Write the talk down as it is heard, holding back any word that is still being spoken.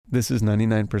This is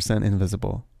 99%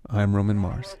 Invisible. I'm Roman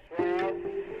Mars.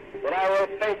 That I will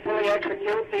faithfully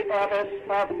execute the office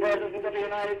of President of the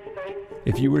United States.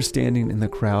 If you were standing in the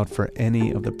crowd for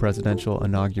any of the presidential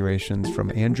inaugurations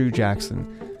from Andrew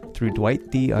Jackson through Dwight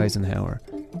D. Eisenhower,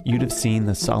 you'd have seen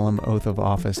the solemn oath of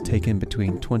office taken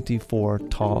between 24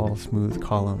 tall, smooth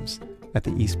columns at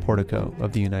the east portico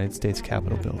of the United States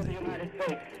Capitol building.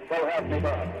 So help me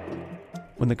God.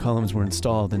 When the columns were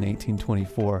installed in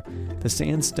 1824, the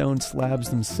sandstone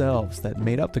slabs themselves that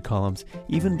made up the columns,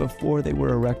 even before they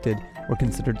were erected, were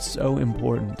considered so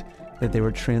important that they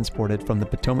were transported from the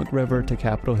Potomac River to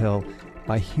Capitol Hill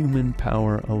by human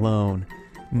power alone.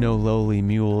 No lowly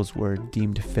mules were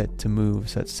deemed fit to move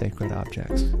such sacred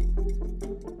objects.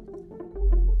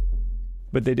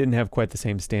 But they didn't have quite the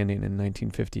same standing in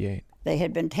 1958. They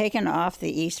had been taken off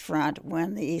the East Front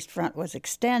when the East Front was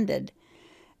extended.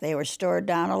 They were stored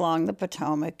down along the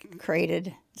Potomac,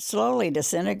 crated, slowly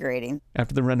disintegrating.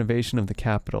 After the renovation of the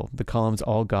Capitol, the columns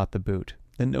all got the boot.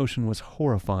 The notion was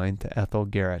horrifying to Ethel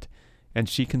Garrett, and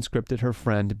she conscripted her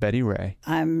friend Betty Ray.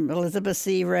 I'm Elizabeth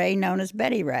C. Ray, known as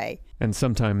Betty Ray. And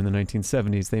sometime in the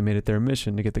 1970s, they made it their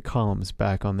mission to get the columns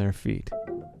back on their feet.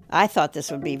 I thought this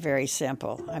would be very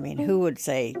simple. I mean, who would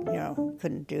say,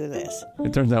 couldn't do this?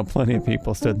 It turns out plenty of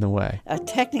people stood in the way.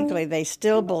 Technically, they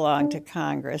still belong to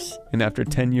Congress. And after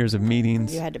 10 years of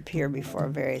meetings... You had to appear before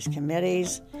various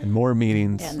committees. And more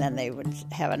meetings. And then they would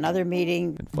have another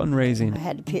meeting. And fundraising. I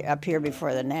had to appear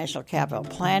before the National Capital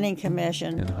Planning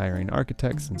Commission. And hiring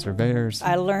architects and surveyors.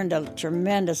 I learned a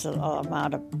tremendous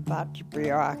amount about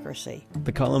bureaucracy.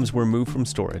 The columns were moved from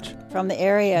storage. From the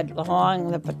area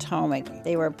along the Potomac,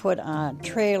 they were put on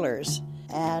trailers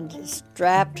and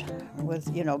strapped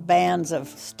with, bands of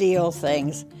steel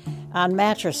things on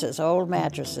mattresses, old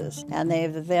mattresses, and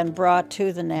they've then brought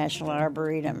to the National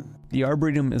Arboretum. The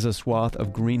Arboretum is a swath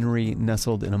of greenery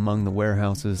nestled in among the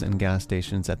warehouses and gas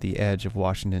stations at the edge of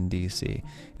Washington, D.C.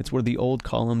 It's where the old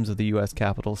columns of the U.S.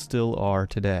 Capitol still are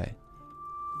today.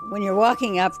 When you're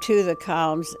walking up to the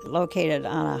columns located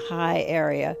on a high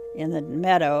area in the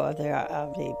meadow of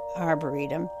the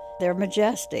Arboretum, they're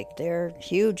majestic. They're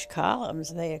huge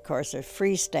columns. They, of course, are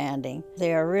freestanding.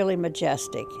 They are really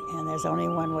majestic, and there's only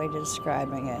one way to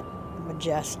describing it: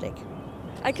 majestic.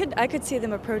 I could see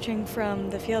them approaching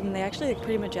from the field, and they actually look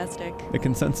pretty majestic. The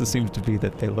consensus seems to be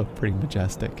that they look pretty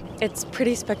majestic. It's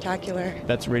pretty spectacular.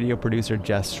 That's radio producer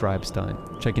Jess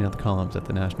Schreibstein checking out the columns at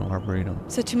the National Arboretum.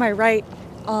 So to my right,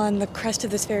 on the crest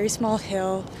of this very small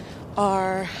hill,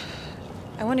 are,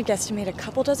 I want to guesstimate, a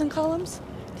couple dozen columns?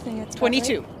 I think it's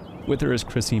 22. Right? With her is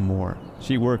Chrissy Moore.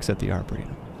 She works at the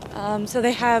Arboretum. So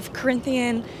they have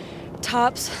Corinthian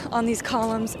tops on these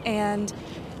columns, and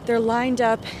they're lined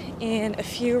up in a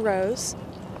few rows,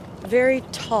 very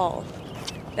tall.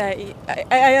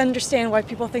 I understand why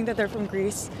people think that they're from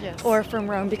Greece or from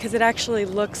Rome, because it actually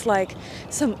looks like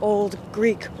some old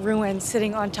Greek ruin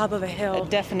sitting on top of a hill. A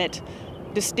definite,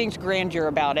 distinct grandeur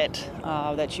about it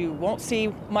that you won't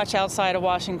see much outside of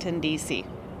Washington, D.C.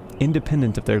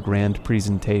 Independent of their grand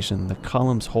presentation, the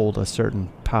columns hold a certain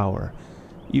power,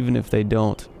 even if they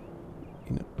don't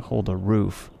hold a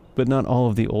roof. But not all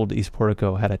of the old East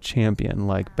Portico had a champion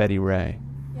like Betty Ray.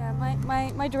 Yeah,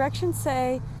 my directions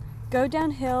say, go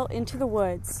downhill into the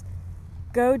woods.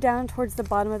 Go down towards the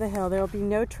bottom of the hill. There will be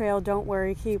no trail. Don't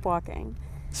worry. Keep walking.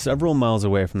 Several miles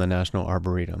away from the National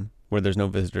Arboretum, where there's no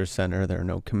visitor center, there are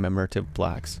no commemorative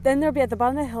plaques. Then there'll be, at the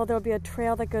bottom of the hill, there will be a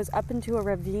trail that goes up into a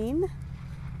ravine.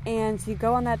 And you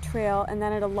go on that trail, and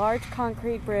then at a large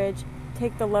concrete bridge,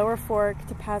 take the lower fork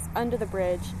to pass under the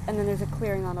bridge, and then there's a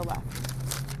clearing on the left.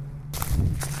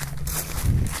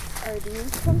 Are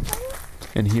these something?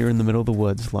 And here in the middle of the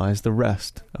woods lies the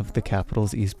rest of the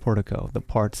Capitol's East Portico, the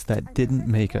parts that didn't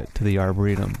make it to the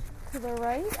Arboretum. To the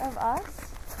right of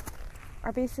us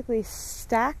are basically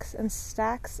stacks and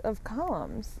stacks of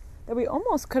columns that we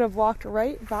almost could have walked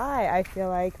right by, I feel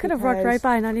like. Could have walked right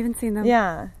by, not even seen them.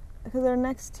 Yeah, because they're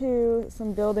next to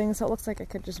some buildings, so it looks like it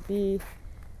could just be,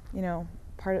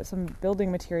 part of some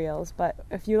building materials. But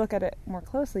if you look at it more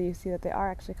closely, you see that they are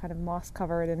actually kind of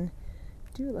moss-covered and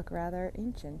do look rather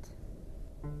ancient.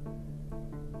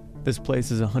 This place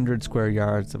is 100 square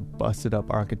yards of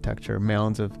busted-up architecture,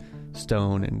 mounds of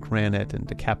stone and granite, and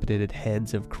decapitated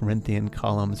heads of Corinthian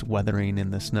columns weathering in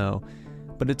the snow.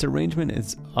 But its arrangement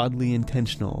is oddly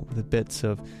intentional, with bits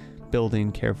of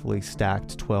building carefully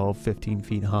stacked 12, 15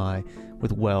 feet high,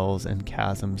 with wells and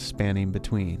chasms spanning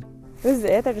between. This is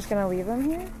it? They're just going to leave them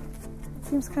here? It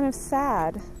seems kind of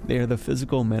sad. They are the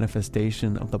physical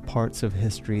manifestation of the parts of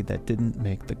history that didn't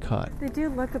make the cut. They do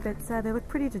look a bit sad. They look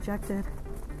pretty dejected.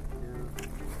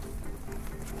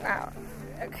 Wow.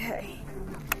 Okay.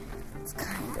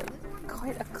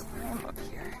 quite a climb up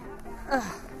here.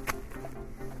 Ugh.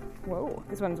 Whoa,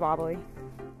 this one's wobbly.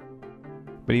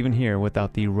 But even here,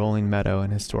 without the rolling meadow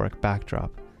and historic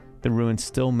backdrop, the ruins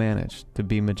still manage to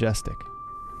be majestic.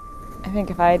 I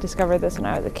think if I discovered this when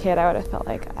I was a kid, I would have felt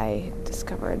like I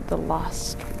discovered the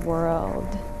lost world.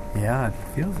 Yeah, it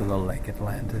feels a little like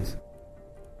Atlantis.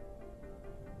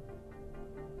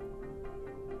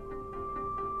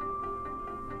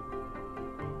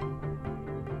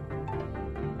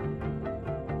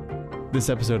 This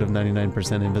episode of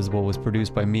 99% Invisible was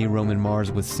produced by me, Roman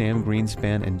Mars, with Sam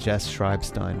Greenspan and Jess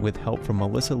Schreibstein, with help from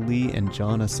Melissa Lee and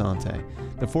John Asante.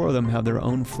 The four of them have their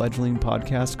own fledgling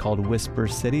podcast called Whisper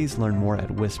Cities. Learn more at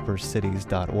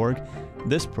whispercities.org.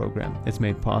 This program is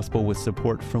made possible with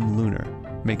support from Lunar,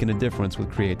 making a difference with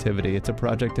creativity. It's a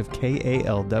project of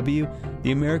KALW,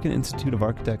 the American Institute of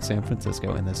Architects San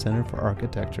Francisco, and the Center for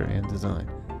Architecture and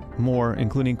Design. More,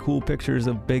 including cool pictures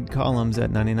of big columns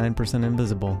at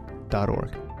 99percentinvisible.org.